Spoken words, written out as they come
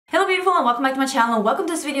beautiful, and welcome back to my channel. Welcome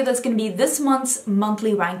to this video that's going to be this month's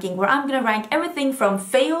monthly ranking, where I'm going to rank everything from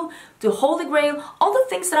fail to Holy Grail, all the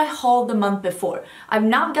things that I hauled the month before. I've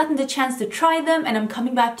now gotten the chance to try them, and I'm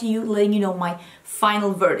coming back to you letting you know my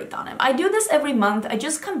final verdict on them. I do this every month. I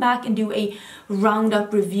just come back and do a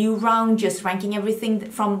roundup review round, just ranking everything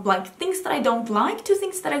from like things that I don't like to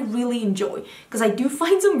things that I really enjoy, because I do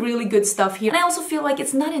find some really good stuff here. And I also feel like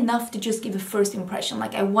it's not enough to just give a first impression.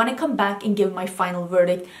 Like, I want to come back and give my final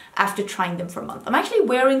verdict after trying them for a month. I'm actually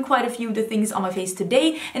wearing quite a few of the things on my face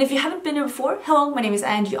today, and if you haven't been here before, hello, my name is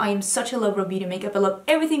Angie. I am such a lover of beauty makeup. I love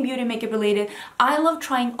everything beauty makeup related. I love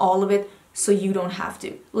trying all of it, so you don't have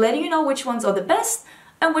to. Letting you know which ones are the best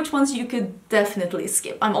and which ones you could definitely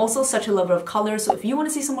skip. I'm also such a lover of color, so if you want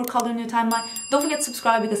to see some more color in your timeline, don't forget to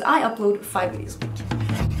subscribe because I upload 5 videos a week.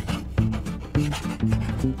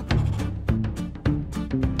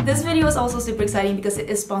 This video is also super exciting because it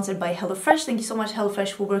is sponsored by HelloFresh. Thank you so much,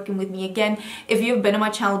 HelloFresh, for working with me again. If you've been on my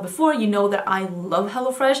channel before, you know that I love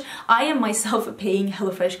HelloFresh. I am myself a paying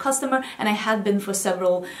HelloFresh customer, and I had been for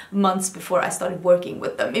several months before I started working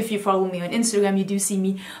with them. If you follow me on Instagram, you do see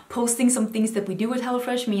me posting some things that we do with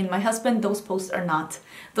HelloFresh, me and my husband. Those posts are not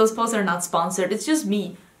sponsored. It's just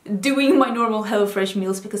me doing my normal HelloFresh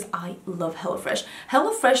meals because I love HelloFresh.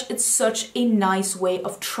 HelloFresh, it's such a nice way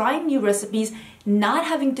of trying new recipes, not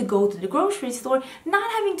having to go to the grocery store,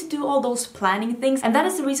 not having to do all those planning things. And that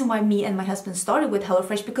is the reason why me and my husband started with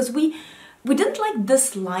HelloFresh, because we didn't like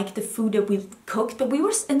dislike the food that we cooked, but we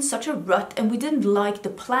were in such a rut and we didn't like the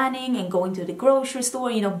planning and going to the grocery store,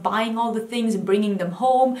 you know, buying all the things and bringing them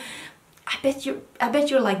home. I bet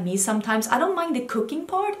you're like me sometimes. I don't mind the cooking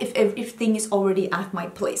part if everything is already at my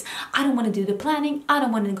place. I don't want to do the planning. I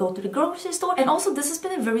don't want to go to the grocery store. And also, this has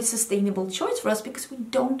been a very sustainable choice for us because we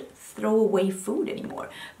don't throw away food anymore.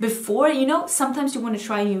 Before, you know, sometimes you want to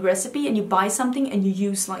try a new recipe and you buy something and you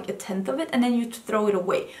use like 1/10 of it and then you throw it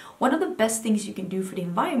away. One of the best things you can do for the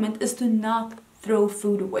environment is to not throw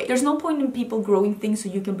food away. There's no point in people growing things so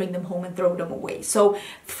you can bring them home and throw them away. So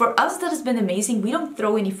for us, that has been amazing. We don't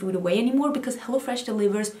throw any food away anymore because HelloFresh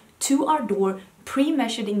delivers to our door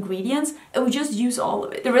pre-measured ingredients, and we just use all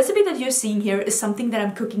of it. The recipe that you're seeing here is something that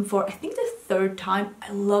I'm cooking for, I think, the 3rd time. I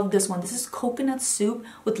love this one. This is coconut soup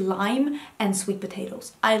with lime and sweet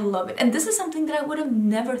potatoes. I love it. And this is something that I would have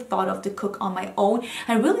never thought of to cook on my own.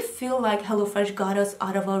 I really feel like HelloFresh got us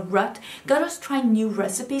out of a rut, got us trying new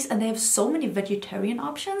recipes, and they have so many vegetarian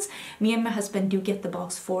options. Me and my husband do get the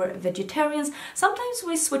box for vegetarians. Sometimes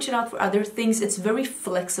we switch it out for other things. It's very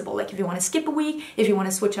flexible. Like if you want to skip a week, if you want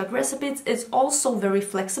to switch out recipes, it's also very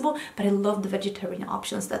flexible. But I love the vegetarian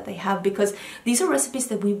options that they have because these are recipes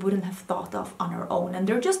that we wouldn't have thought of on our own, and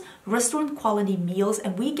they're just restaurant quality meals,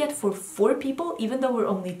 and we get for 4 people, even though we're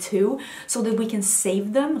only 2, so that we can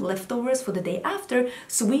save them leftovers for the day after,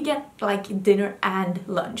 so we get like dinner and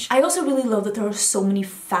lunch. I also really love that there are so many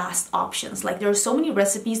fast options. Like, there are so many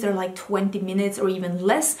recipes that are like 20 minutes or even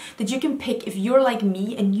less that you can pick if you're like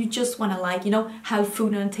me and you just want to, like, you know, have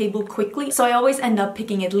food on the table quickly. So I always end up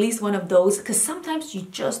picking at least one of those because sometimes you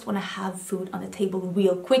just want to have food on the table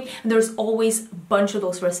real quick, and there's always a bunch of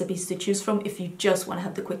those recipes to choose from if you just want to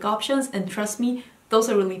have the quick options. And trust me, those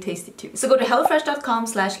are really tasty too. So go to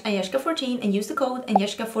hellofresh.com/Agnieszka14 and use the code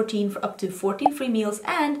Agnieszka14 for up to 14 free meals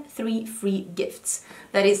and 3 free gifts.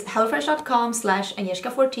 That is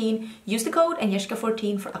hellofresh.com/Agnieszka14. Use the code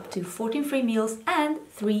Agnieszka14 for up to 14 free meals and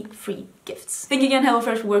 3 free gifts. Thank you again,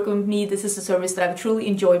 HelloFresh, for working with me. This is a service that I've truly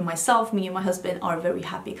enjoyed myself. Me and my husband are very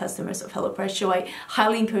happy customers of HelloFresh, so I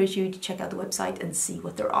highly encourage you to check out the website and see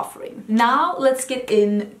what they're offering. Now let's get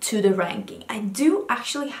into the ranking. I do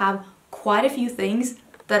actually have quite a few things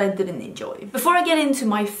that I didn't enjoy. Before I get into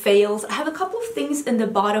my fails, I have a couple of things in the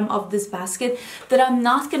bottom of this basket that I'm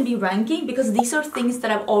not gonna be ranking because these are things that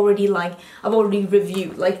I've already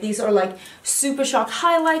reviewed. Like, these are like Super Shock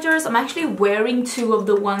highlighters. I'm actually wearing 2 of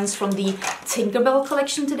the ones from the Tinkerbell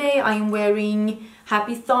collection today. I am wearing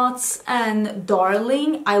Happy Thoughts and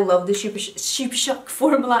Darling. I love the Super Shock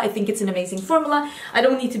formula. I think it's an amazing formula. I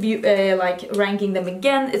don't need to be like ranking them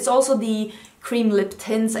again. It's also the cream lip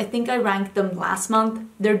tints. I think I ranked them last month.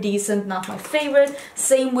 They're decent, not my favorite.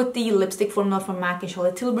 Same with the lipstick formula from MAC and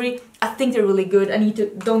Charlotte Tilbury. I think they're really good.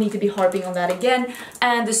 Don't need to be harping on that again.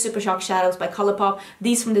 And the Super Shock shadows by Colourpop.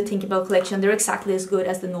 These from the Tinkerbell collection, they're exactly as good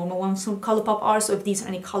as the normal ones from Colourpop are. So if these are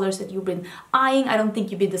any colors that you've been eyeing, I don't think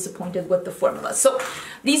you'd be disappointed with the formula. So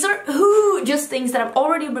these are just things that I've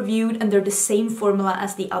already reviewed, and they're the same formula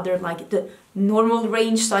as the other, like the normal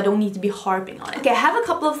range, so I don't need to be harping on it. Okay, I have a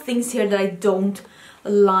couple of things here that I don't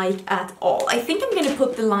like at all. I think I'm gonna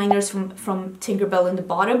put the liners from Tinkerbell in the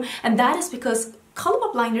bottom, and that is because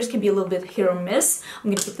Colourpop liners can be a little bit hit or miss.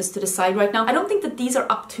 I'm gonna put this to the side right now. I don't think that these are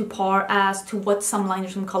up to par as to what some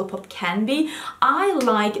liners from Colourpop can be. I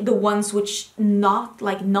like the ones which not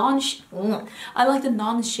like I like the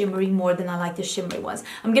non-shimmery more than I like the shimmery ones.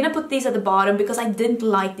 I'm gonna put these at the bottom because I didn't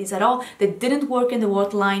like these at all. They didn't work in the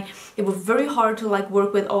waterline. They were very hard to like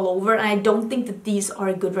work with all over, and I don't think that these are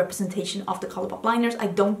a good representation of the Colourpop liners. I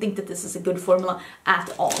don't think that this is a good formula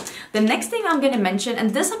at all. The next thing I'm gonna mention,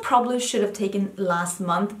 and this I probably should have taken last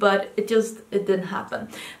month, but it didn't happen.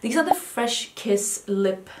 These are the Fresh Kiss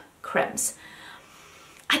lip creams.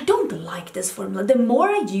 I don't like this formula. The more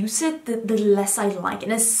I use it, the less I like it.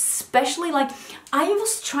 And especially like, I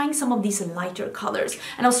was trying some of these lighter colors.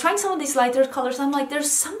 And I was trying some of these lighter colors. And I'm like,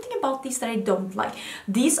 there's something about these that I don't like.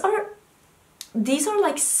 These are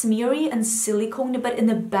like smeary and silicone, but in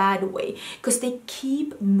a bad way. Because they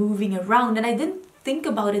keep moving around. And I didn't think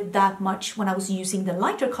about it that much when I was using the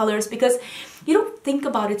lighter colors, because you don't think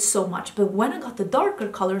about it so much. But when I got the darker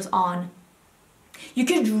colors on, you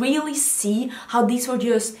could really see how these were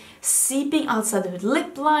just seeping outside of the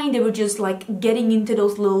lip line. They were just like getting into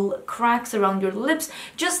those little cracks around your lips,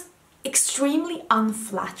 just extremely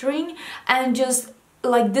unflattering and just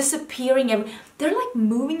like disappearing. They're like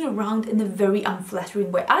moving around in a very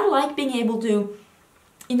unflattering way. I like being able to,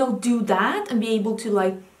 you know, do that and be able to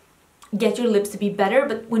like get your lips to be better,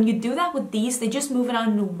 but when you do that with these, they just move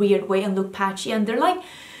around in a weird way and look patchy, and they're like,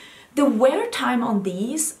 the wear time on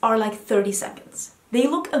these are like 30 seconds. They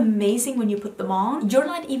look amazing when you put them on. You're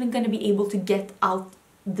not even going to be able to get out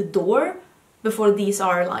the door before these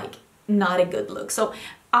are like not a good look. So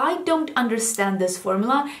I don't understand this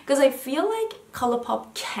formula, because I feel like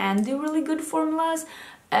Colourpop can do really good formulas,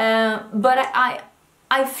 but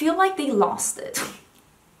I feel like they lost it.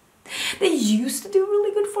 They used to do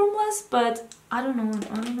really good formulas, but I don't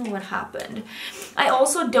know what happened. I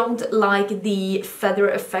also don't like the Feather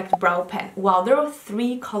Effect brow pen. Wow, there are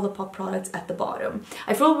 3 Colourpop products at the bottom.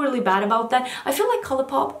 I feel really bad about that. I feel like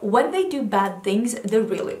Colourpop, when they do bad things, they're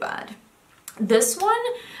really bad. This one,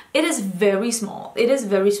 it is very small. It is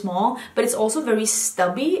very small, but it's also very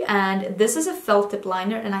stubby, and this is a felt tip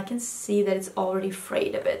liner, and I can see that it's already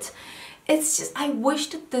frayed a bit. It's just, I wish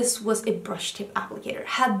that this was a brush tip applicator.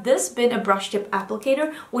 Had this been a brush tip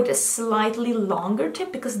applicator with a slightly longer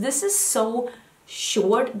tip, because this is so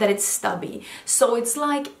short that it's stubby. So it's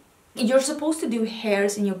like, you're supposed to do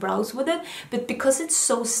hairs in your brows with it, but because it's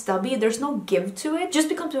so stubby, there's no give to it. It just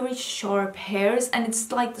becomes very sharp hairs, and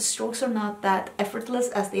it's like the strokes are not that effortless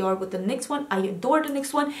as they are with the NYX one. I adore the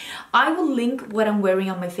NYX one. I will link what I'm wearing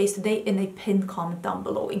on my face today in a pinned comment down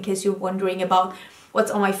below, in case you're wondering about what's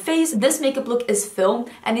on my face. This makeup look is filmed,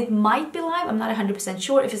 and it might be live. I'm not 100%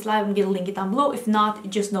 sure. If it's live, I'm gonna link it down below. If not,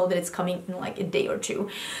 just know that it's coming in like a day or 2.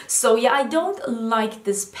 So yeah, I don't like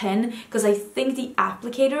this pen because I think the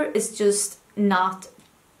applicator is just not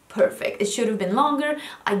perfect. It should have been longer.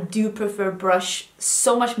 I do prefer brush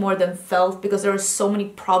so much more than felt, because there are so many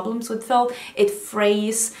problems with felt. It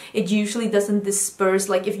frays, it usually doesn't disperse.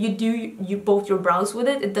 Like if you do both your brows with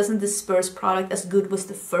it, it doesn't disperse product as good with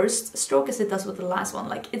the first stroke as it does with the last one.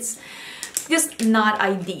 Like it's just not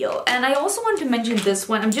ideal. And I also want to mention this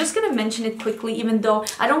one. I'm just gonna mention it quickly, even though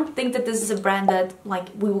I don't think that this is a brand that like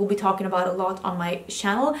we will be talking about a lot on my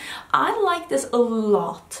channel. I like this a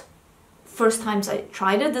lot. First times I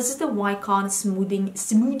tried it. This is the Wycon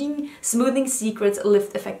Smoothing Secrets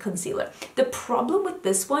Lift Effect Concealer. The problem with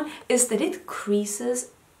this one is that it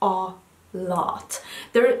creases a lot.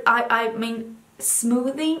 I mean,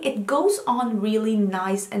 smoothing, it goes on really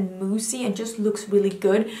nice and moussey and just looks really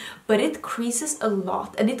good, but it creases a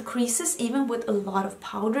lot, and it creases even with a lot of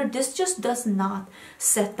powder. This just does not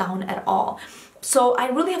set down at all. So I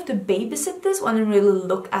really have to babysit this one and really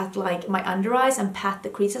look at like my under eyes and pat the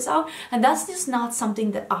creases out, and that's just not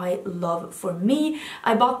something that I love for me.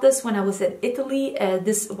 I bought this when I was in Italy.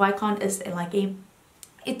 This Wycon is like a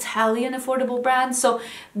Italian affordable brand, so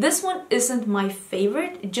this one isn't my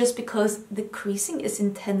favorite just because the creasing is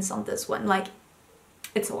intense on this one. Like,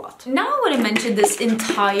 it's a lot. Now I want to mention this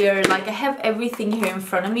entire, like I have everything here in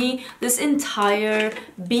front of me, this entire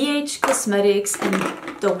BH Cosmetics and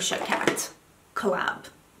Doja Cat collab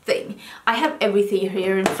thing. I have everything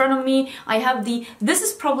here in front of me. I have this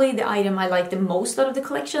is probably the item I like the most out of the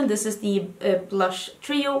collection. This is the blush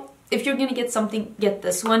trio. If you're gonna get something, get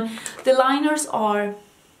this one. The liners are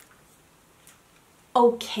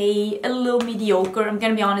okay, a little mediocre. I'm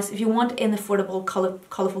gonna be honest, if you want an affordable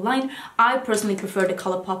colorful line, I personally prefer the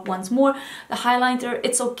Colourpop ones more. The highlighter,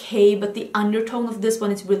 it's okay, but the undertone of this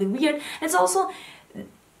one is really weird. It's also,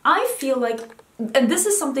 I feel like, and this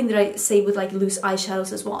is something that I say with like loose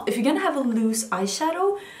eyeshadows as well. If you're gonna have a loose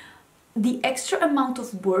eyeshadow, the extra amount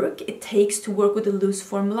of work it takes to work with a loose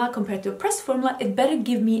formula compared to a pressed formula, it better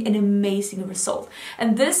give me an amazing result.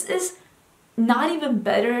 And this is not even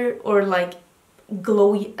better or like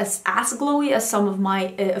glowy as glowy as some of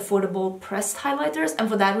my affordable pressed highlighters, and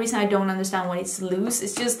for that reason I don't understand why it's loose.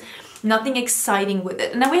 It's just nothing exciting with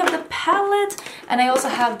it. And then we have the palette, and I also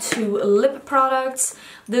have two lip products.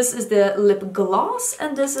 This is the lip gloss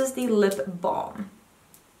and this is the lip balm.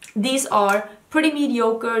 These are pretty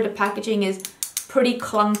mediocre. The packaging is pretty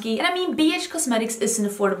clunky, and I mean, BH Cosmetics is an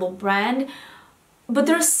affordable brand, but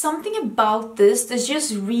there's something about this that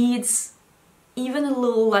just reads even a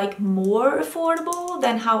little like more affordable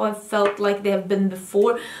than how I've felt like they have been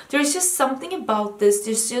before. There's just something about this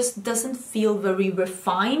just doesn't feel very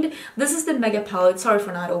refined. This is the Mega Palette. Sorry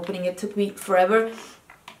for not opening it, took me forever.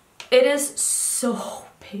 It is so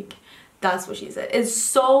big. That's what she said. It's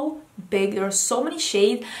so big. There are so many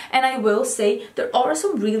shades, and I will say there are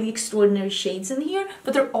some really extraordinary shades in here,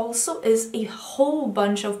 but there also is a whole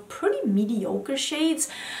bunch of pretty mediocre shades,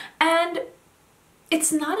 and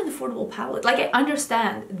it's not an affordable palette. Like, I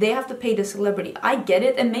understand they have to pay the celebrity. I get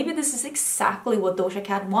it, and maybe this is exactly what Doja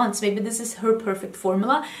Cat wants. Maybe this is her perfect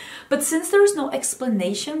formula. But since there is no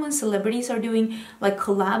explanation when celebrities are doing like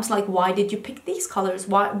collabs, like why did you pick these colors?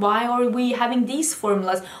 Why are we having these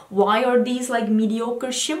formulas? Why are these like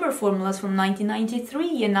mediocre shimmer formulas from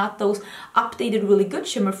 1993 and not those updated really good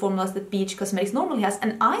shimmer formulas that BH Cosmetics normally has?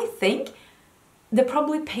 And I think they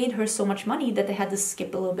probably paid her so much money that they had to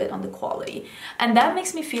skip a little bit on the quality. And that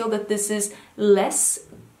makes me feel that this is less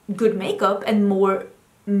good makeup and more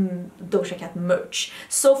Doja Cat merch.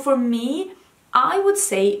 So for me, I would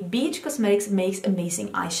say BH Cosmetics makes amazing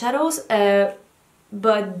eyeshadows,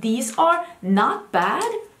 but these are not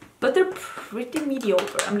bad, but they're pretty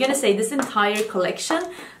mediocre. I'm gonna say this entire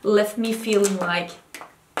collection left me feeling like,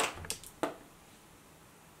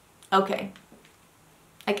 okay,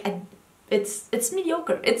 it's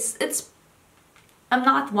mediocre. I'm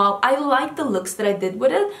not wow. I like the looks that I did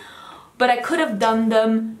with it, but I could have done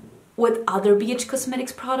them with other BH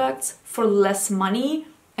Cosmetics products for less money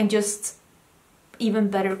and just even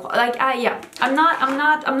better quality. Like, yeah, I'm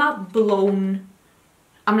not blown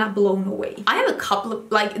away. I have a couple of,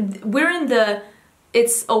 like, we're in the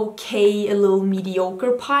it's okay, a little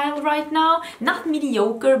mediocre pile right now. Not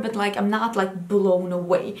mediocre, but like I'm not like blown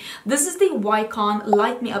away. This is the Wycon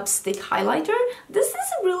Light Me Up Stick Highlighter. This is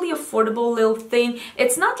a really affordable little thing.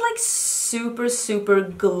 It's not like super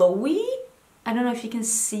glowy. I don't know if you can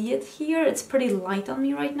see it here. It's pretty light on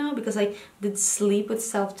me right now because I did sleep with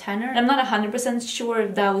self-tanner. I'm not 100% sure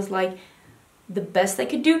if that was like the best I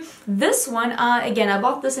could do. This one, again, I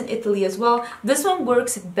bought this in Italy as well. This one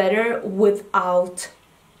works better without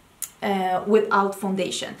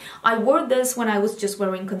foundation. I wore this when I was just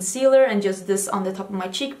wearing concealer and just this on the top of my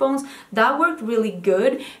cheekbones. That worked really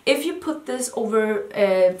good. If you put this over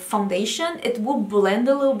foundation, it will blend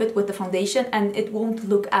a little bit with the foundation and it won't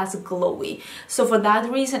look as glowy. So for that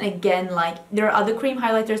reason, again, like there are other cream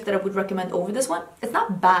highlighters that I would recommend over this one. It's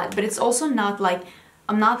not bad, but it's also not like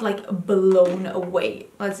I'm not like blown away.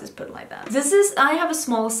 Let's just put it like that. This is, I have a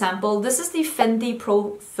small sample. This is the Fenty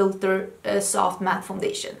Pro Filter Soft Matte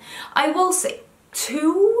Foundation. I will say,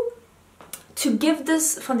 to give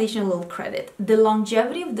this foundation a little credit, the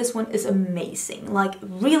longevity of this one is amazing. Like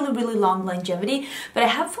really long longevity. But I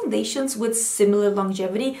have foundations with similar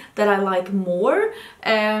longevity that I like more.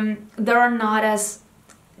 That are not as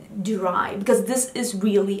dry, because this is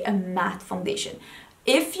really a matte foundation.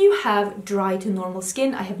 If you have dry to normal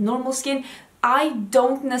skin, I have normal skin, I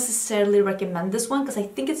don't necessarily recommend this one because I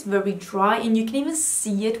think it's very dry, and you can even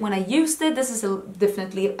see it when I used it. This is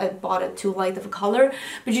definitely, I bought it too light of a color,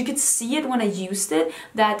 but you could see it when I used it,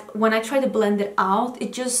 that when I tried to blend it out,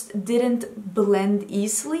 it just didn't blend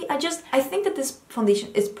easily. I think that this foundation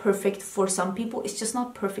is perfect for some people, it's just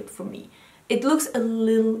not perfect for me. It looks a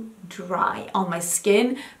little dry on my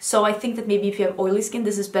skin, so I think that maybe if you have oily skin,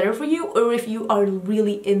 this is better for you, or if you are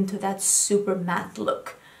really into that super matte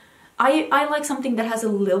look. I like something that has a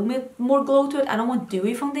little bit more glow to it. I don't want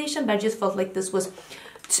dewy foundation, but I just felt like this was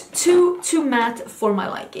too matte for my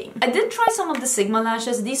liking. I did try some of the Sigma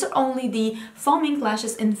lashes. These are only the foam ink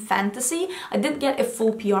lashes in Fantasy. I did get a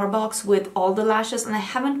full PR box with all the lashes, and I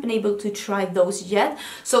haven't been able to try those yet.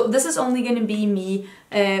 So this is only going to be me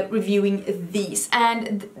reviewing these,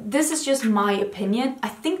 and this is just my opinion. I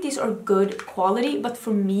think these are good quality, but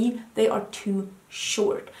for me they are too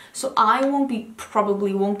short, so I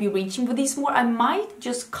probably won't be reaching for these more. I might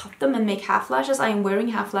just cut them and make half lashes. I am wearing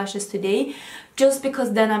half lashes today just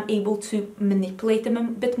because then I'm able to manipulate them a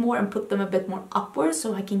bit more and put them a bit more upwards,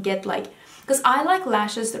 so I can get like, because I like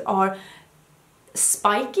lashes that are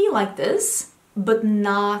spiky like this, but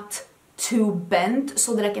not too bent,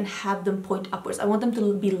 so that I can have them point upwards. I want them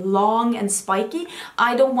to be long and spiky.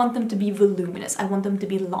 I don't want them to be voluminous. I want them to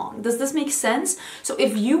be long. Does this make sense? So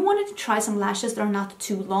if you wanted to try some lashes that are not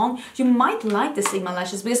too long, you might like the Sigma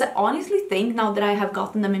lashes, because I honestly think, now that I have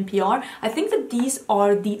gotten them in PR, I think that these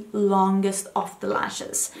are the longest of the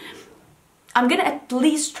lashes. I'm gonna at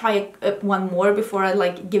least try one more before I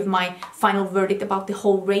like give my final verdict about the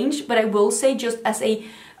whole range, but I will say, just as a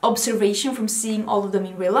observation from seeing all of them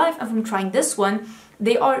in real life and from trying this one,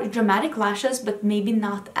 they are dramatic lashes, but maybe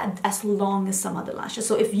not as long as some other lashes.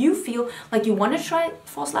 So if you feel like you want to try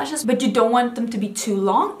false lashes, but you don't want them to be too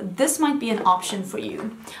long, this might be an option for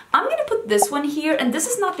you. I'm gonna put this one here, and this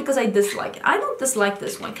is not because I dislike it. I don't dislike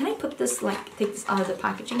this one. Can I put this, like, take this out of the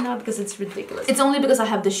packaging now, because it's ridiculous. It's only because I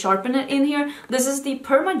have the sharpener in here. This is the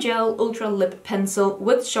Permagel Ultra Lip Pencil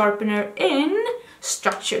with sharpener in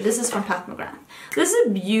Structure. This is from Pat McGrath. This is a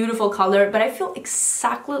beautiful color, but I feel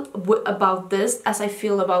exactly about this as I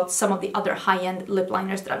feel about some of the other high-end lip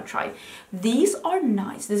liners that I've tried. These are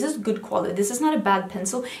nice. This is good quality. This is not a bad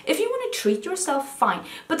pencil. If you want to treat yourself, fine.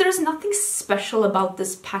 But there's nothing special about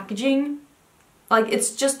this packaging. Like,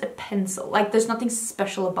 it's just a pencil. Like, there's nothing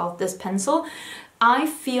special about this pencil. I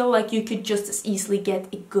feel like you could just as easily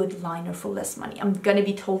get a good liner for less money. I'm gonna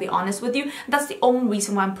be totally honest with you. That's the only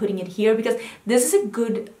reason why I'm putting it here, because this is a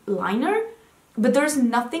good liner, but there's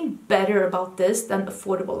nothing better about this than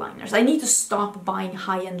affordable liners. I need to stop buying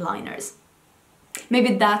high-end liners.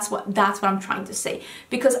 Maybe that's what I'm trying to say,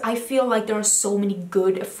 because I feel like there are so many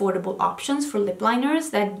good affordable options for lip liners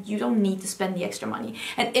that you don't need to spend the extra money.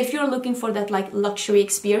 And if you're looking for that like luxury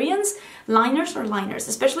experience, liners are liners.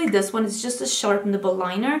 Especially this one, it's just a sharpenable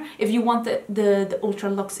liner. If you want the ultra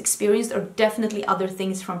luxe experience, there are definitely other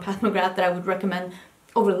things from Pat McGrath that I would recommend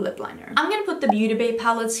over the lip liner. I'm gonna put the Beauty Bay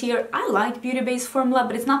palettes here. I like Beauty Bay's formula,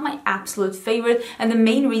 but it's not my absolute favorite, and the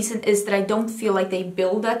main reason is that I don't feel like they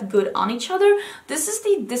build that good on each other. This is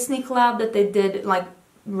the Disney collab that they did like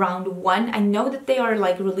round 1. I know that they are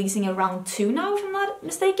like releasing a round 2 now, if I'm not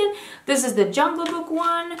mistaken. This is the Jungle Book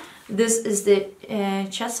one. This is the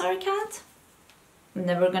Cheshire Cat. I'm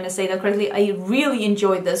never gonna say that correctly. I really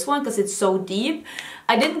enjoyed this one because it's so deep.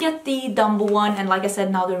 I didn't get the Dumbo one, and like I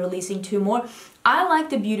said, now they're releasing 2 more. I like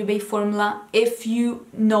the Beauty Bay formula if you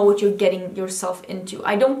know what you're getting yourself into.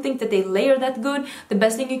 I don't think that they layer that good. The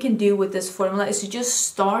best thing you can do with this formula is to just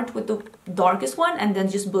start with the darkest one and then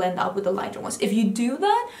just blend out with the lighter ones. If you do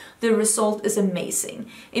that, the result is amazing.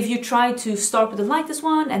 If you try to start with the lightest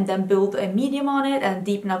one and then build a medium on it and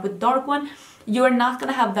deepen up with the dark one, you're not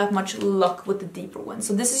gonna have that much luck with the deeper one.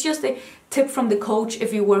 So this is just a tip from the coach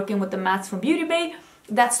if you're working with the mattes from Beauty Bay.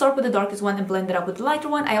 That start with the darkest one and blend it up with the lighter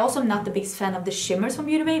one. I also am not the biggest fan of the shimmers from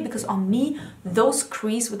Beauty Bay, because on me, those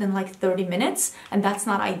crease within like 30 minutes, and that's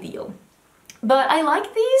not ideal. But I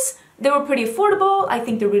like these. They were pretty affordable. I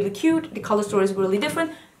think they're really cute. The color story is really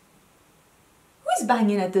different. Who is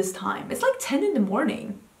banging at this time? It's like 10 in the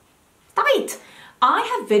morning. Tight! I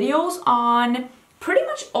have videos on pretty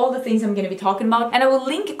much all the things I'm going to be talking about, and I will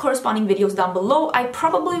link corresponding videos down below. I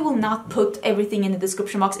probably will not put everything in the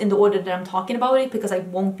description box in the order that I'm talking about it, because I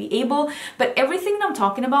won't be able, but everything that I'm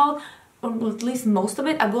talking about, or at least most of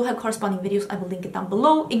it, I will have corresponding videos. I will link it down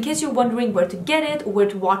below in case you're wondering where to get it or where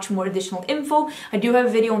to watch more additional info. I do have a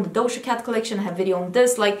video on the Doja Cat collection. I have a video on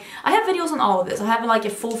this. Like, I have videos on all of this. I have like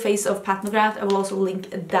a full face of Pat McGrath. I will also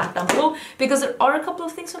link that down below, because there are a couple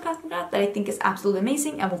of things from Pat McGrath that I think is absolutely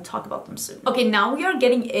amazing, and we'll talk about them soon. Okay, now we are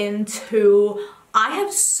getting into, I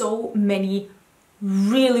have so many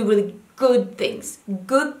really good things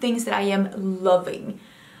that I am loving.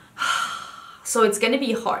 So it's gonna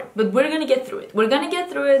be hard, but we're gonna get through it. We're gonna get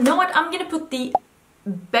through it. You know what? I'm gonna put the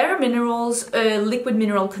Bare Minerals Liquid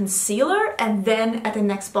Mineral Concealer, and then at the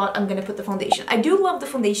next spot I'm gonna put the foundation. I do love the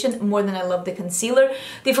foundation more than I love the concealer.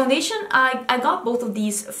 The foundation, I got both of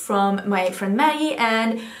these from my friend Maggie,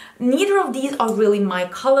 and neither of these are really my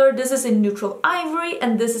color. This is a neutral ivory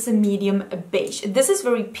and this is a medium beige. This is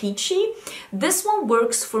very peachy. This one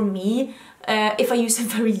works for me if I use a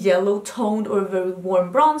very yellow toned or a very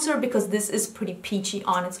warm bronzer, because this is pretty peachy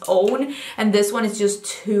on its own, and this one is just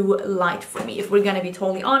too light for me, if we're gonna be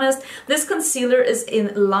totally honest. This concealer is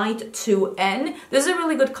in light 2N. This is a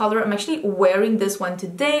really good color. I'm actually wearing this one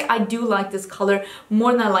today. I do like this color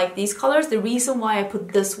more than I like these colors. The reason why I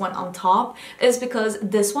put this one on top is because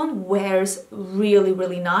this one wears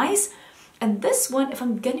really nice. And this one, if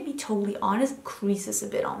I'm gonna be totally honest, creases a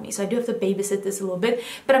bit on me. So I do have to babysit this a little bit,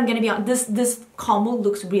 but I'm gonna be honest, this combo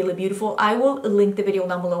looks really beautiful. I will link the video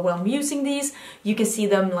down below where I'm using these. You can see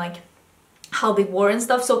them like how they wore and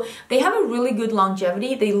stuff. So they have a really good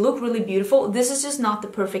longevity. They look really beautiful. This is just not the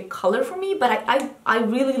perfect color for me, but I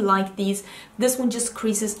really like these. This one just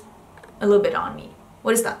creases a little bit on me.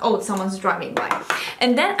 What is that? Oh, someone's driving by.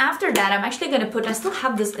 And then after that, I'm actually gonna put, I still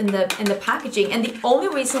have this in the packaging, and the only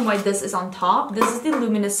reason why this is on top, this is the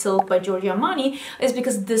Luminous Silk by Giorgio Armani, is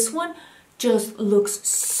because this one just looks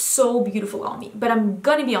so beautiful on me. But I'm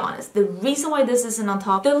gonna be honest, the reason why this isn't on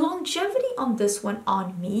top, the longevity on this one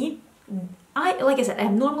on me, like I said, I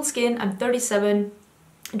have normal skin, I'm 37,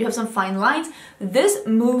 I do have some fine lines. This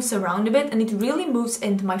moves around a bit, and it really moves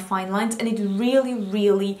into my fine lines, and it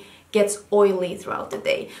really gets oily throughout the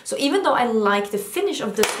day. So even though I like the finish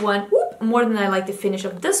of this one more than I like the finish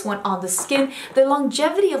of this one on the skin, the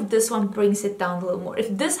longevity of this one brings it down a little more.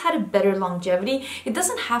 If this had a better longevity, it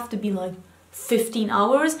doesn't have to be like 15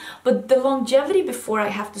 hours, but the longevity before I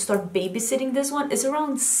have to start babysitting this one is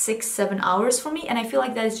around 6-7 hours for me, and I feel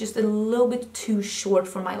like that is just a little bit too short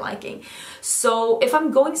for my liking. So if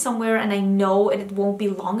I'm going somewhere and I know it won't be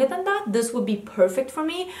longer than that, this would be perfect for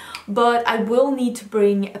me. But I will need to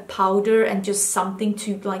bring a powder and just something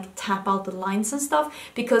to like tap out the lines and stuff,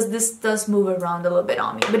 because this does move around a little bit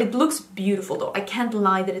on me. But it looks beautiful though. I can't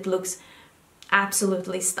lie that it looks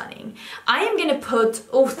absolutely stunning. I am gonna put,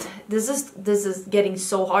 oh, this is getting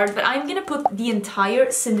so hard, but I'm gonna put the entire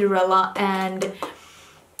Cinderella and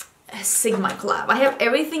Sigma collab. I have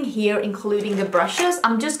everything here, including the brushes.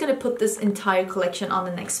 I'm just gonna put this entire collection on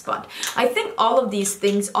the next spot. I think all of these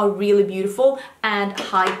things are really beautiful and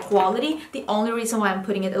high quality. The only reason why I'm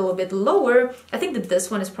putting it a little bit lower, I think that this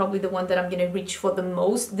one is probably the one that I'm gonna reach for the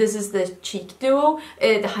most. This is the Cheek Duo.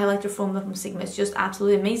 The highlighter formula from Sigma is just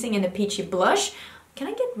absolutely amazing, and the peachy blush. Can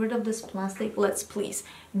I get rid of this plastic? Let's please.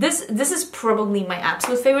 This is probably my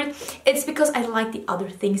absolute favorite. It's because I like the other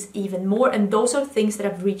things even more, and those are things that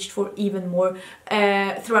I've reached for even more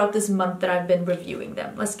throughout this month that I've been reviewing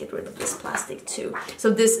them. Let's get rid of this plastic too. So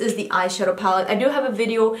this is the eyeshadow palette. I do have a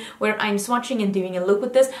video where I'm swatching and doing a look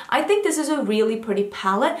with this. I think this is a really pretty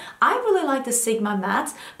palette. I really like the Sigma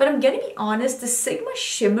mattes, but I'm gonna be honest, the Sigma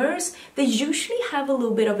shimmers, they usually have a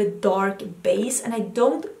little bit of a dark base, and I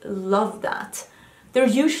don't love that. They're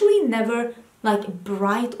usually never like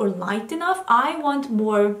bright or light enough. I want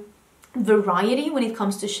more variety when it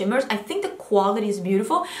comes to shimmers. I think the quality is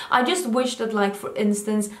beautiful. I just wish that, like, for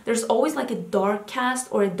instance, there's always like a dark cast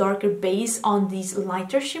or a darker base on these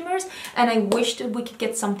lighter shimmers, and I wish that we could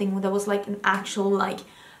get something that was like an actual like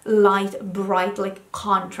light, bright, like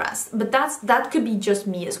contrast. But that could be just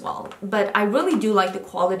me as well. But I really do like the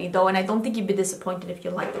quality though, and I don't think you'd be disappointed if you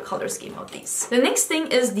like the color scheme of these. The next thing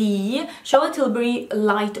is the Charlotte Tilbury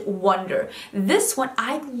Light Wonder. This one,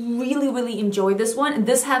 I really enjoy this one.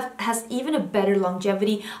 This has even a better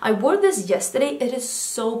longevity. I wore this yesterday. It is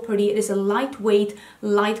so pretty. It is a lightweight,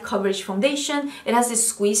 light coverage foundation. It has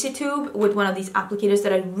this squeezy tube with one of these applicators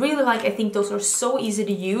that I really like. I think those are so easy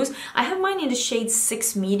to use. I have mine in the shade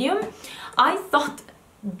 6 medium. I thought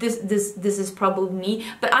this is probably me,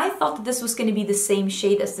 but I thought that this was going to be the same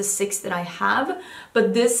shade as the 6 that I have,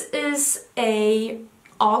 but this is a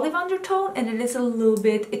olive undertone, and it is a little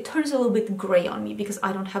bit, it turns a little bit gray on me because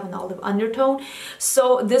I don't have an olive undertone.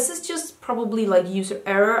 So this is just probably like user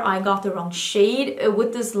error. I got the wrong shade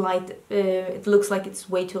with this light. It looks like it's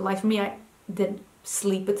way too light for me. I didn't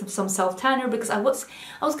sleep with some self tanner because I was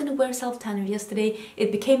gonna wear self tanner yesterday.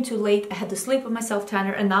 It became too late. I had to sleep with my self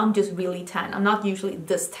tanner, and now I'm just really tan. I'm not usually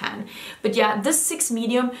this tan, but yeah, this 6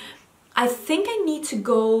 medium, I think I need to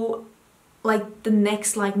go like the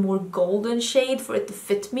next like more golden shade for it to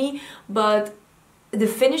fit me. But the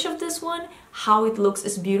finish of this one, how it looks,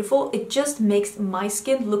 is beautiful. It just makes my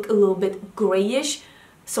skin look a little bit grayish.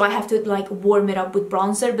 So I have to like warm it up with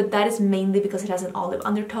bronzer, but that is mainly because it has an olive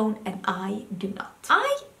undertone, and I do not.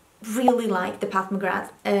 I really like the Pat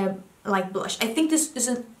McGrath like blush. I think this is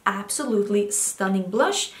an absolutely stunning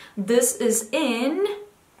blush. This is in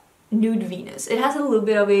Nude Venus. It has a little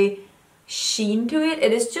bit of a sheen to it.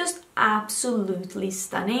 It is just absolutely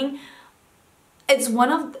stunning. It's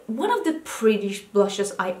one of the prettiest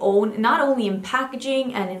blushes I own, not only in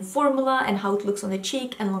packaging and in formula and how it looks on the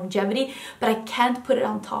cheek and longevity, but I can't put it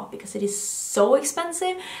on top because it is so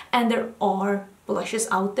expensive, and there are blushes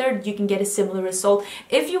out there that you can get a similar result.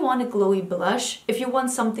 If you want a glowy blush, if you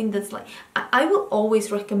want something that's like, I will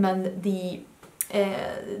always recommend the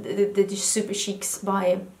Super Chics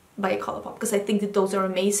by Colourpop, because I think that those are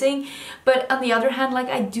amazing. But on the other hand, like,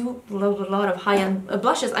 I do love a lot of high-end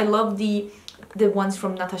blushes. I love the ones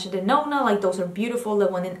from Natasha Denona, like those are beautiful, the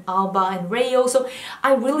one in Alba and Rayo, so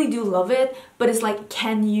I really do love it. But it's like,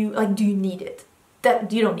 can you, like, do you need it?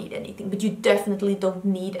 that you don't need anything, but you definitely don't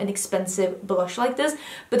need an expensive blush like this.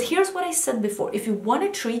 But here's what I said before: if you want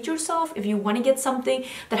to treat yourself, if you want to get something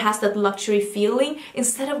that has that luxury feeling,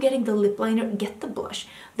 instead of getting the lip liner, get the blush.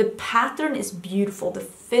 The pattern is beautiful, the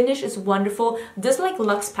finish is wonderful. This like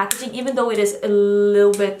luxe packaging, even though it is a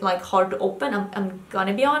little bit like hard to open, I'm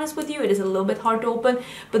gonna be honest with you, it is a little bit hard to open,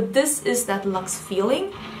 but this is that luxe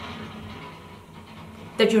feeling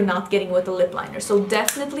that you're not getting with the lip liner. So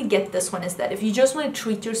definitely get this one instead. If you just want to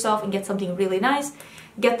treat yourself and get something really nice,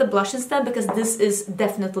 get the blush instead, because this is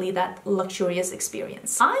definitely that luxurious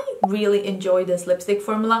experience. I really enjoy this lipstick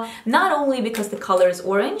formula, not only because the color is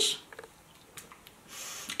orange,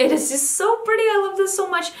 it is just so pretty. I love this so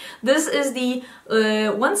much. This is the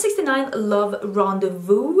 169 Love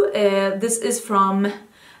Rendezvous. This is from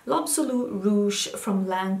L'Absolu Rouge from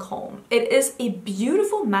Lancome. It is a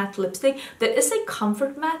beautiful matte lipstick that is a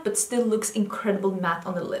comfort matte but still looks incredible matte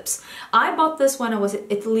on the lips. I bought this when I was in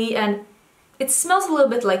Italy and it smells a little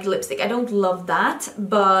bit like lipstick. I don't love that,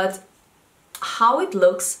 but how it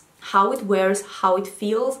looks, how it wears, how it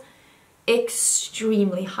feels,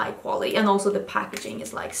 extremely high quality. And also the packaging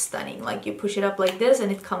is like stunning. Like you push it up like this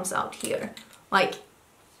and it comes out here. Like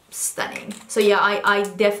stunning. So yeah, I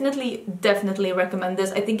definitely recommend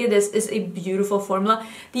this. I think it is a beautiful formula.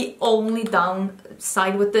 The only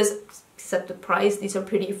downside with this, except the price, these are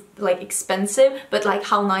pretty like expensive, but like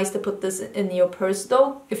how nice to put this in your purse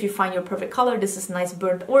though. If you find your perfect color, this is nice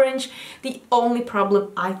burnt orange. The only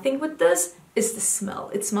problem I think with this is the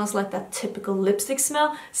smell. It smells like that typical lipstick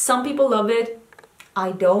smell. Some people love it,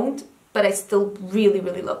 I don't, but I still really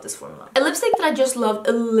love this formula. A lipstick that I just love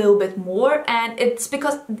a little bit more, and it's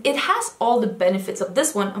because it has all the benefits of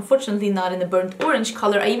this one, unfortunately not in the burnt orange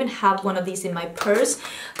color. I even have one of these in my purse.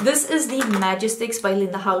 This is the Majesticks by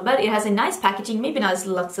Linda Hallberg. It has a nice packaging, maybe not as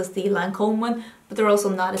luxe as the Lancome one, but they're also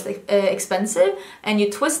not as expensive. And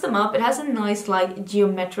you twist them up, it has a nice like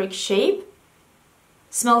geometric shape.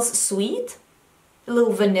 Smells sweet. A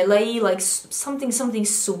little vanilla-y, like something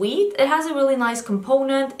sweet. It has a really nice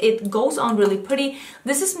component. It goes on really pretty.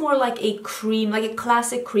 This is more like a cream, like a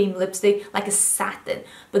classic cream lipstick, like a satin.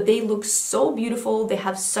 But they look so beautiful. They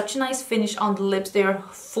have such a nice finish on the lips. They are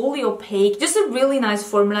fully opaque. Just a really nice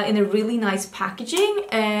formula in a really nice packaging.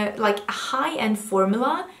 Like a high-end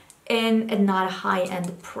formula and not a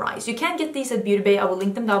high-end price. You can get these at Beauty Bay. I will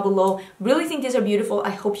link them down below. Really think these are beautiful.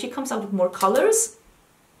 I hope she comes out with more colors.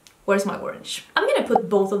 Where's my orange? I'm gonna put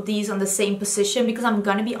both of these on the same position because I'm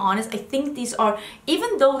gonna be honest, I think these are,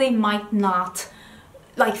 even though they might not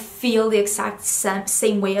like feel the exact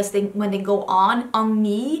same way as when they go on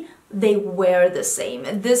me, they wear the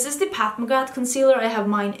same. This is the Pat McGrath concealer. I have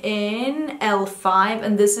mine in L5,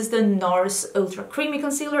 and this is the NARS Ultra Creamy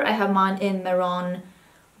Concealer. I have mine in Marron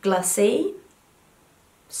Glacé.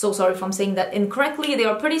 So sorry if I'm saying that incorrectly. They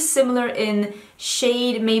are pretty similar in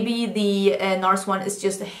shade. Maybe the NARS one is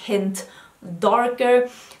just a hint darker.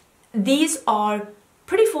 These are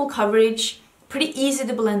pretty full coverage, pretty easy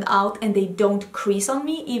to blend out, and they don't crease on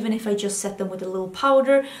me even if I just set them with a little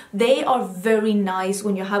powder. They are very nice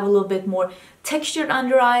when you have a little bit more textured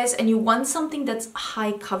under eyes and you want something that's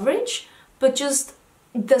high coverage but just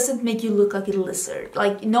doesn't make you look like a lizard.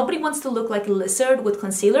 Like nobody wants to look like a lizard with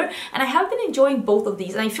concealer, and I have been enjoying both of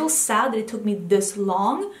these and I feel sad that it took me this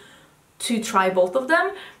long to try both of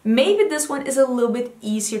them. Maybe this one is a little bit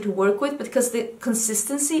easier to work with because the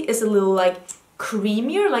consistency is a little like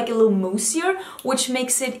creamier, like a little moussier, which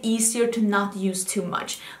makes it easier to not use too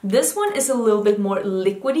much. This one is a little bit more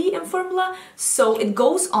liquidy in formula, so it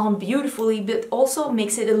goes on beautifully but also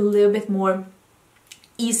makes it a little bit more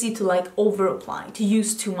easy to like over apply, to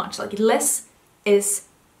use too much. Like less is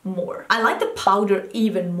more. I like the powder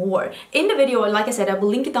even more. In the video, like I said, I will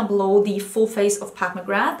link it down below, the full face of Pat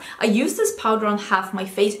McGrath. I used this powder on half my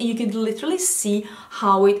face and you can literally see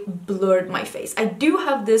how it blurred my face. I do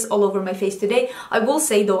have this all over my face today. I will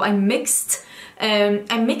say though, I mixed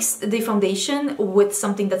the foundation with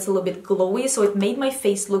something that's a little bit glowy, so it made my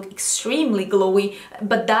face look extremely glowy,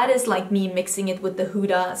 but that is like me mixing it with the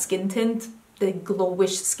Huda skin tint, the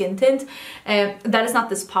glowish skin tint. That is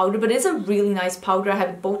not this powder, but it's a really nice powder. I have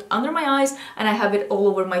it both under my eyes and I have it all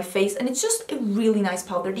over my face, and it's just a really nice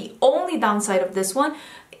powder. The only downside of this one,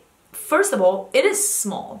 first of all, it is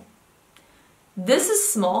small. This is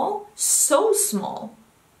small, so small.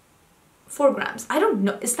 4 grams. I don't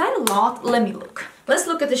know. Is that a lot? Let me look. Let's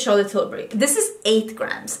look at the Charlotte Tilbury. This is 8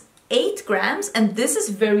 grams. 8 grams, and this is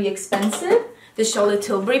very expensive. The Charlotte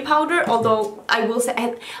Tilbury powder, although I will say,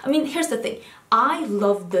 I mean, here's the thing. I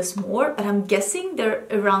love this more, but I'm guessing they're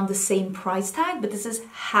around the same price tag, but this is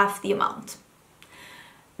half the amount.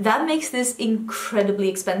 That makes this incredibly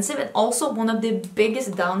expensive. And also one of the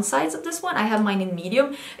biggest downsides of this one, I have mine in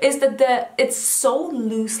medium, is that it's so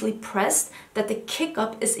loosely pressed that the kick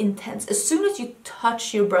up is intense. As soon as you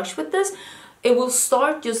touch your brush with this, it will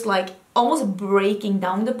start just like almost breaking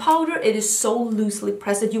down the powder. It is so loosely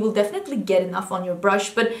pressed that you will definitely get enough on your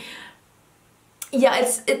brush, but yeah,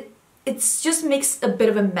 it's just makes a bit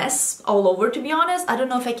of a mess all over, to be honest. I don't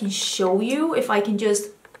know if I can show you, if I can just...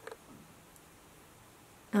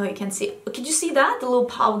 No, you can't see. Could you see that? The little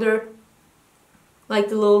powder, like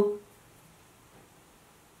the little...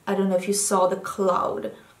 I don't know if you saw the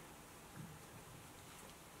cloud.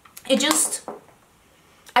 It just...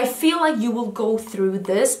 I feel like you will go through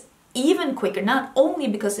this even quicker, not only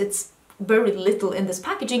because it's very little in this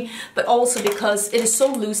packaging, but also because it is so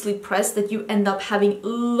loosely pressed that you end up having a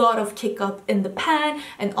lot of kick up in the pan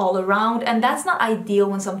and all around, and that's not ideal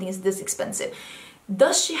when something is this expensive.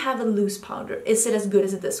 Does she have a loose powder? Is it as good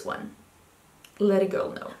as this one? Let a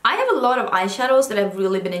girl know. I have a lot of eyeshadows that I've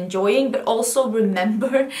really been enjoying, but also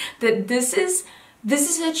remember that this is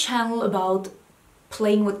a channel about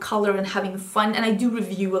playing with color and having fun, and I do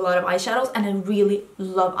review a lot of eyeshadows, and I really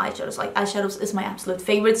love eyeshadows. Like, eyeshadows is my absolute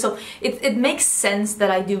favorite, so it makes sense that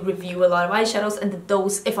I do review a lot of eyeshadows, and that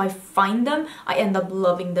those, if I find them, I end up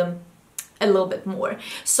loving them a little bit more.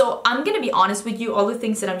 So I'm gonna be honest with you, all the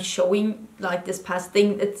things that I'm showing, like this past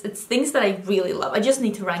thing, it's things that I really love. I just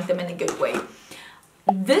need to rank them in a good way.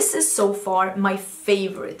 This is so far my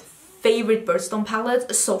favorite birthstone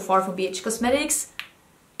palette so far from BH Cosmetics.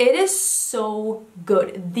 It is so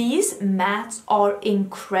good. These mattes are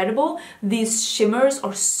incredible. These shimmers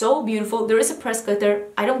are so beautiful. There is a pressed glitter.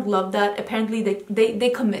 I don't love that. Apparently they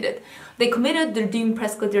committed. They're doing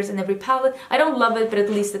pressed glitters in every palette. I don't love it, but at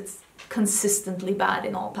least it's consistently bad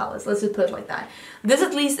in all palettes. Let's just put it like that. This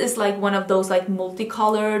at least is like one of those like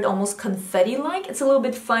multicolored, almost confetti-like. It's a little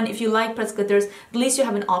bit fun. If you like pressed glitters, at least you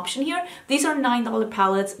have an option here. These are $9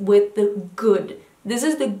 palettes with the good. This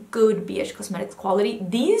is the good BH Cosmetics quality.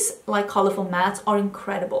 These like colorful mattes are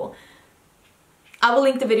incredible. I will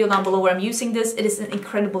link the video down below where I'm using this. It is an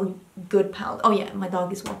incredible good palette. Oh yeah, my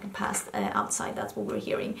dog is walking past outside. That's what we're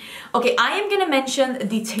hearing. Okay, I am gonna mention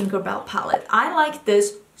the Tinkerbell palette. I like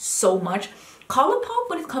this so much. Colourpop,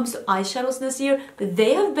 when it comes to eyeshadows this year,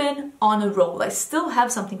 they have been on a roll. I still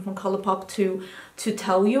have something from Colourpop to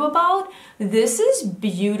tell you about. This is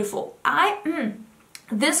beautiful.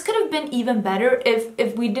 This could have been even better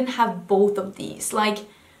if we didn't have both of these. Like,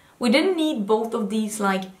 we didn't need both of these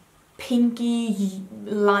like pinky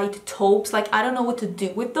light taupes. Like, I don't know what to do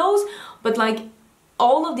with those, but like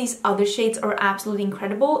all of these other shades are absolutely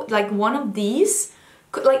incredible. Like, one of these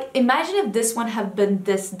could, like, imagine if this one had been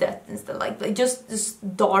this depth instead, like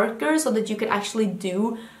just darker, so that you could actually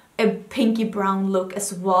do a pinky brown look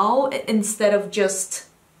as well, instead of just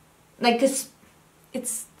like, 'cause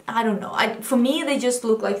it's, I don't know. For me, they just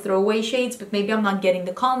look like throwaway shades, but maybe I'm not getting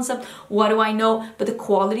the concept. What do I know? But the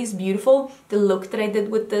quality is beautiful. The look that I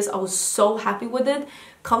did with this, I was so happy with it.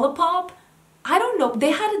 Colourpop, I don't know.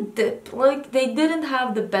 They had a dip. Like, they didn't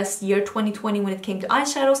have the best year, 2020, when it came to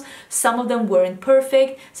eyeshadows. Some of them weren't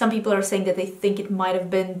perfect. Some people are saying that they think it might have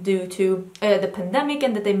been due to the pandemic,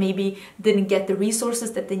 and that they maybe didn't get the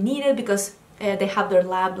resources that they needed because they have their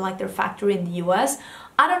lab, like their factory in the US.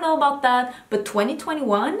 I don't know about that, but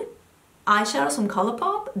 2021 eyeshadows from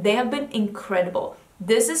Colourpop, they have been incredible.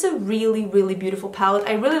 This is a really, really beautiful palette.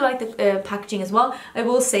 I really like the packaging as well. I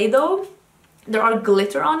will say though, there are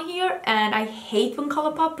glitter on here, and I hate when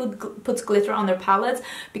Colourpop puts glitter on their palettes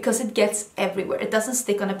because it gets everywhere. It doesn't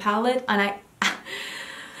stick on a palette, and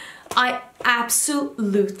I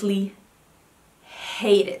absolutely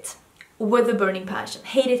hate it with a burning passion.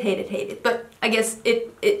 Hate it, hate it, hate it. But I guess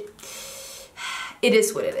it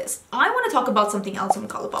is what it is. I want to talk about something else on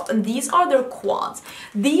Colourpop, and these are their quads.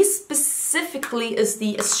 These specifically is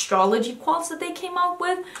the astrology quads that they came out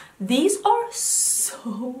with. These are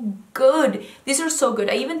so good. These are so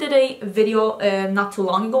good. I even did a video not too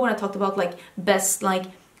long ago when I talked about like best like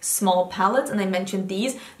small palettes, and I mentioned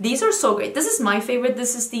these. These are so great. This is my favorite.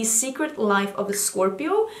 This is the Secret Life of a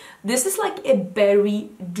Scorpio. This is like a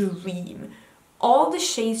berry dream. All the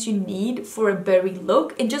shades you need for a berry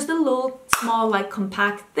look in just a little small like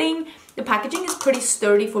compact thing. The packaging is pretty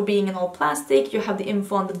sturdy for being in all plastic. You have the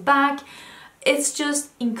info on the back. It's just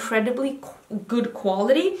incredibly good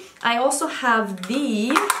quality. I also have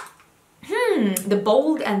the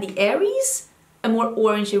Bold and the Aries, a more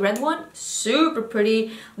orangey red one, super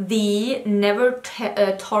pretty. The Never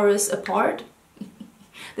Taurus Apart.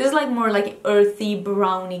 This is like more like earthy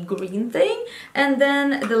brownie green thing. And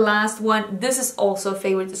then the last one, this is also a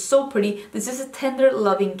favorite. It's so pretty. This is a Tender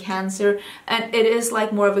Loving Cancer, and it is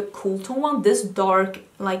like more of a cool tone one. This dark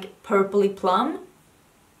like purpley plum,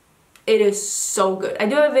 it is so good. I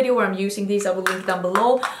do have a video where I'm using these, I will link down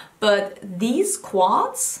below. But these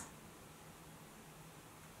quads,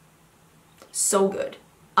 so good.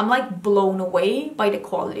 I'm like blown away by the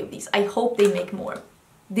quality of these. I hope they make more.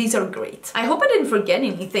 These are great. I hope I didn't forget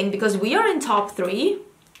anything because we are in top 3.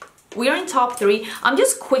 We are in top 3. I'm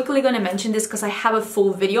just quickly gonna mention this because I have a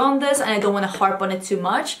full video on this and I don't want to harp on it too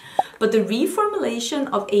much. But the reformulation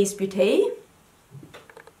of Ace Beauty,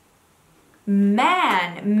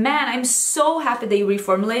 man, I'm so happy they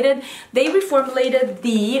reformulated. They reformulated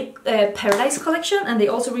the Paradise collection, and they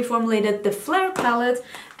also reformulated the Flare palette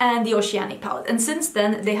and the Oceanic palette. And since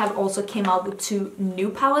then, they have also came out with 2 new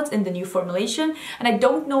palettes in the new formulation. And I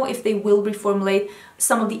don't know if they will reformulate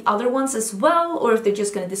some of the other ones as well, or if they're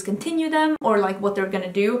just gonna discontinue them, or like what they're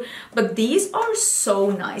gonna do. But these are so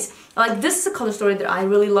nice. Like, this is a color story that I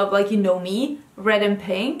really love. Like, you know me, red and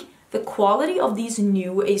pink. The quality of these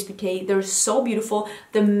new Ace Beauty, they're so beautiful.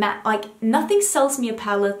 The matte, like, nothing sells me a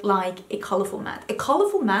palette like a colorful matte. A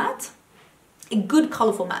colorful matte, a good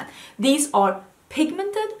colorful matte. These are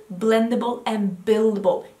pigmented, blendable, and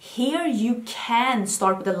buildable. Here you can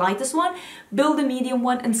start with the lightest one, build a medium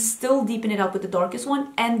one, and still deepen it up with the darkest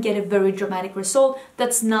one and get a very dramatic result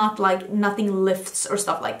that's not like nothing lifts or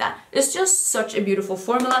stuff like that. It's just such a beautiful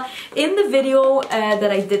formula. In the video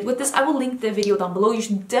that I did with this, I will link the video down below. You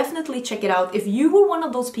should definitely check it out. If you were one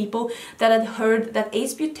of those people that had heard that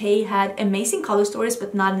Ace Beauty had amazing color stories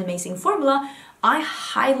but not an amazing formula, I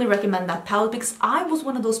highly recommend that palette because I was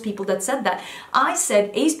one of those people that said that. I said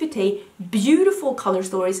Ace Beauty, beautiful color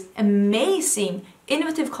stories, amazing,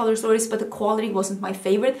 innovative color stories, but the quality wasn't my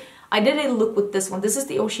favorite. I did a look with this one. This is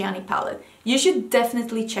the Oceanic palette. You should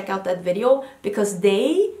definitely check out that video because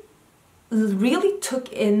they really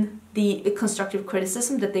took in the constructive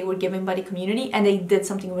criticism that they were given by the community and they did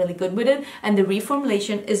something really good with it, and the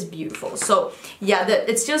reformulation is beautiful. So yeah,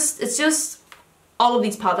 it's just all of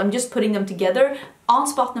these palettes, I'm just putting them together on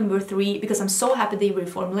spot number 3 because I'm so happy they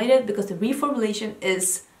reformulated, because the reformulation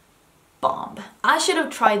is bomb. I should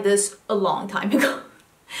have tried this a long time ago.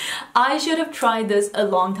 I should have tried this a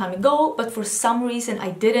long time ago, but for some reason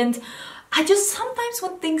I didn't. I just sometimes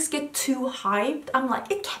when things get too hyped, I'm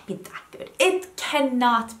like, it can't be that good. It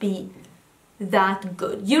cannot be that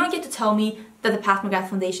good. You don't get to tell me that the Pat McGrath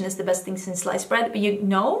foundation is the best thing since sliced bread, but you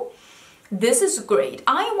know, this is great.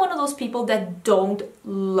 I am one of those people that don't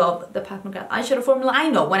love the Pat McGrath eyeshadow formula. I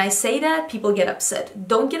know when I say that, people get upset.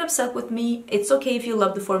 Don't get upset with me. It's okay if you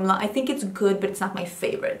love the formula. I think it's good, but it's not my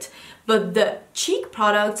favorite. But the cheek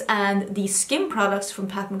products and the skin products from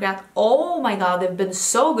Pat McGrath, oh my god, they've been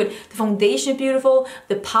so good. The foundation, beautiful.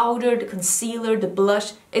 The powder, the concealer, the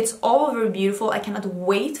blush, it's all very beautiful. I cannot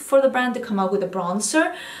wait for the brand to come out with a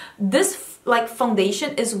bronzer. This like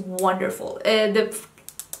foundation is wonderful. The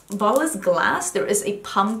bottle is glass, there is a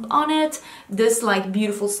pump on it. This like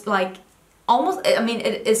beautiful, like almost, I mean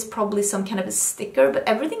it is probably some kind of a sticker, but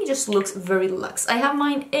everything just looks very luxe. I have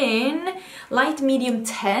mine in light medium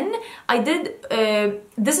 10. I did,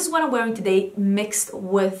 this is what I'm wearing today mixed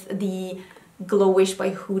with the Glowish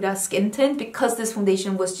by Huda skin tint because this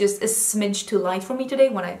foundation was just a smidge too light for me today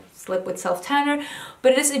when I slept with self tanner.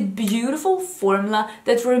 But it is a beautiful formula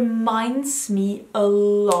that reminds me a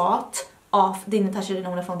lot of the Natasha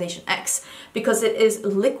Denona Foundation X because it is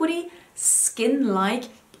liquidy, skin-like,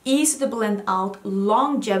 easy to blend out,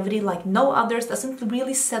 longevity like no others, doesn't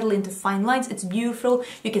really settle into fine lines. It's beautiful.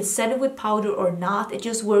 You can set it with powder or not. It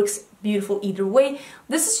just works beautiful either way.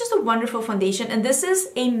 This is just a wonderful foundation, and this is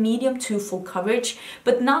a medium to full coverage,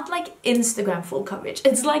 but not like Instagram full coverage.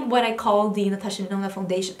 It's like what I call the Natasha Denona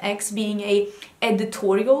Foundation X being a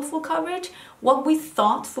editorial full coverage, what we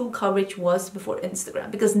thought full coverage was before Instagram,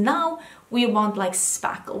 because now we want like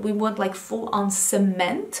spackle, we want like full on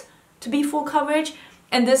cement to be full coverage,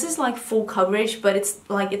 and this is like full coverage, but it's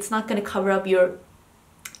like it's not gonna cover up your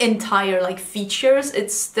entire like features.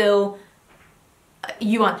 It's still,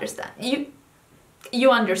 you understand,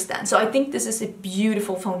 you understand. So I think this is a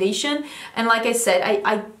beautiful foundation, and like I said,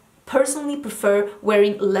 I personally prefer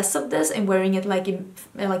wearing less of this and wearing it like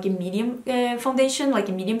a medium foundation, like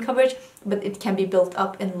a medium coverage, but it can be built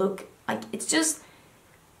up and look like it's just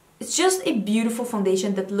a beautiful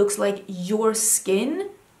foundation that looks like your skin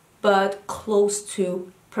but close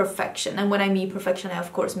to perfection. And when I mean perfection, I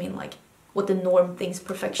of course mean like what the norm thinks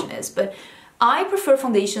perfection is, but I prefer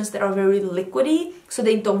foundations that are very liquidy, so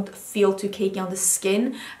they don't feel too cakey on the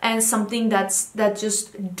skin, and something that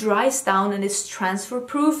just dries down and is transfer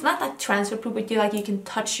proof. Not like transfer proof, but you can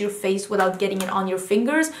touch your face without getting it on your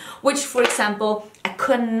fingers, which for example I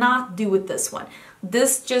could not do with this one.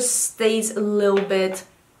 This just stays a little bit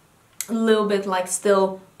like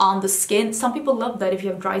still on the skin. Some people love that. If you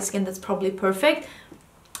have dry skin, that's probably perfect.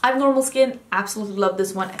 I have normal skin, absolutely love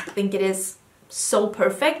this one. I think it is so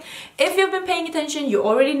perfect. If you've been paying attention, you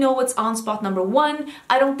already know what's on spot number 1.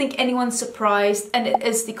 I don't think anyone's surprised, and it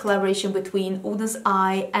is the collaboration between Oden's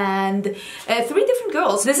Eye and 3 different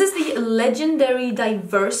girls. This is the legendary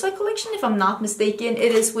Diversa collection, if I'm not mistaken.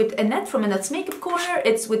 It is with Annette from Annette's Makeup Corner,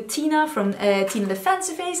 it's with Tina from Tina the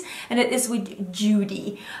Fancy Face, and it is with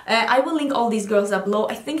Judy. I will link all these girls down below.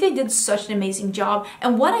 I think they did such an amazing job,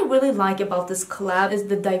 and what I really like about this collab is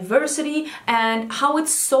the diversity and how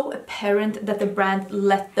it's so apparent that the brand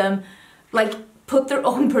let them like put their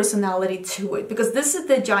own personality to it, because this is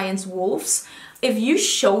the Giants Wolves. If you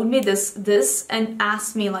showed me this and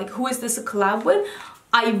asked me like who is this a collab with,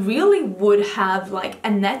 I really would have, like,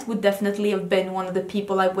 Annette would definitely have been one of the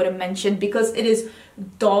people I would have mentioned, because it is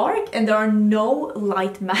dark and there are no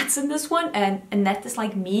light mattes in this one, and Annette is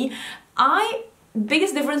like me.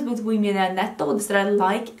 Biggest difference between me and Annette though is that I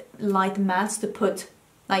like light mattes to put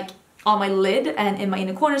like on my lid, and in my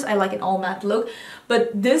inner corners I like an all matte look, but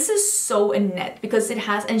this is so Annette because it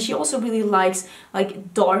has, and she also really likes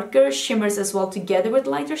like darker shimmers as well together with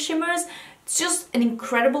lighter shimmers. It's just an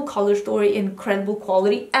incredible color story, incredible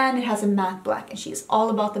quality, and it has a matte black, and she's all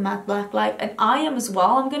about the matte black life, and I am as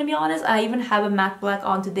well, I'm gonna be honest. I even have a matte black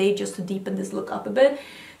on today just to deepen this look up a bit.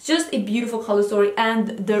 It's just a beautiful color story,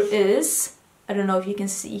 and there is, I don't know if you can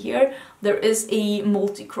see here, there is a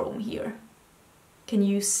multi-chrome here. Can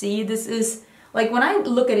you see? This is like, when I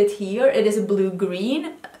look at it here, it is a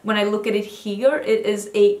blue-green. When I look at it here, it is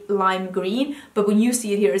a lime green. But when you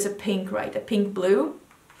see it here, it's a pink, right? A pink-blue.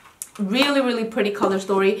 Really, really pretty color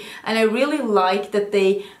story. And I really like that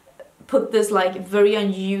they put this like very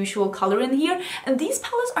unusual color in here. And these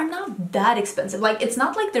palettes are not that expensive. Like, it's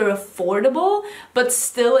not like they're affordable, but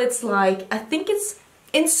still it's like, I think it's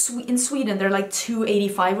in Sweden, they're like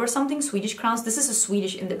 285 or something Swedish crowns. This is a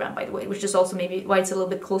Swedish indie brand, by the way, which is also maybe why it's a little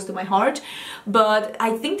bit close to my heart. But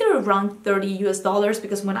I think they're around $30 US,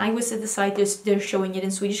 because when I visit the site, they're showing it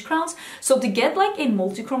in Swedish crowns. So to get like a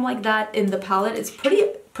multi-chrome like that in the palette, it's pretty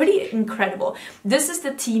incredible. This is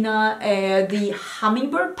the Tina, the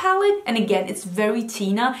Hummingbird palette, and again, it's very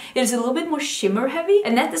Tina. It is a little bit more shimmer heavy.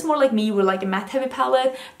 Annette is more like me, with like a matte heavy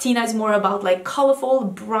palette. Tina is more about like colorful,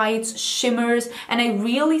 brights, shimmers, and I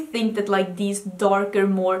really think that like these darker,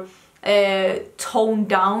 more toned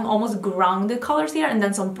down, almost grounded colors here, and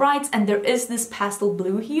then some brights, and there is this pastel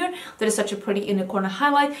blue here that is such a pretty inner corner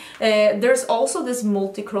highlight. There's also this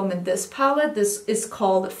multi-chrome in this palette. This is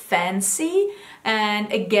called Fancy,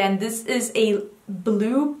 and again, this is a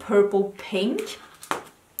blue, purple, pink.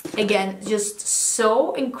 Again, just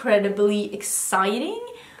so incredibly exciting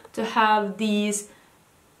to have these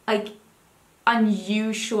like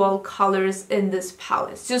unusual colors in this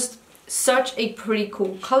palette. It's just such a pretty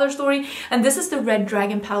cool color story. And this is the Red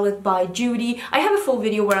Dragon palette by Judy. I have a full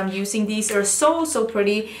video where I'm using these. They're so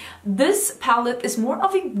pretty. This palette is more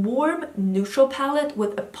of a warm neutral palette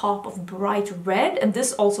with a pop of bright red, and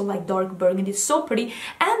this also like dark burgundy. It's so pretty,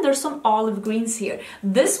 and there's some olive greens here.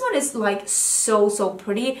 This one is like so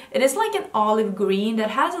pretty. It is like an olive green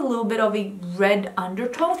that has a little bit of a red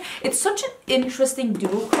undertone. It's such an interesting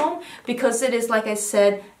duochrome because it is, like I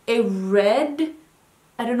said, a red,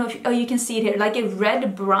 I don't know if you can see it here, like a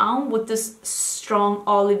red brown with this strong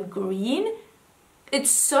olive green.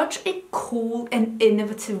 It's such a cool and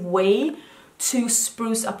innovative way to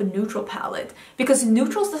spruce up a neutral palette, because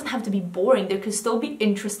neutrals doesn't have to be boring. There can still be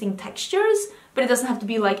interesting textures, but it doesn't have to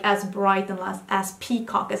be like as bright and as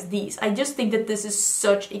peacock as these. I just think that this is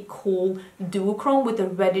such a cool duochrome with a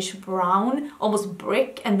reddish brown, almost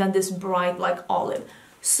brick, and then this bright like olive.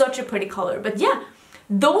 Such a pretty color. But yeah,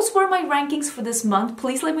 those were my rankings for this month.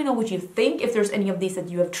 Please let me know what you think, if there's any of these that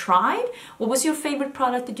you have tried. What was your favorite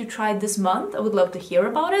product that you tried this month? I would love to hear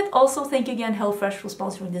about it. Also, thank you again HelloFresh for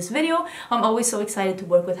sponsoring this video. I'm always so excited to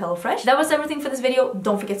work with HelloFresh. That was everything for this video.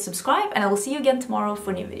 Don't forget to subscribe, and I will see you again tomorrow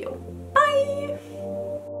for a new video.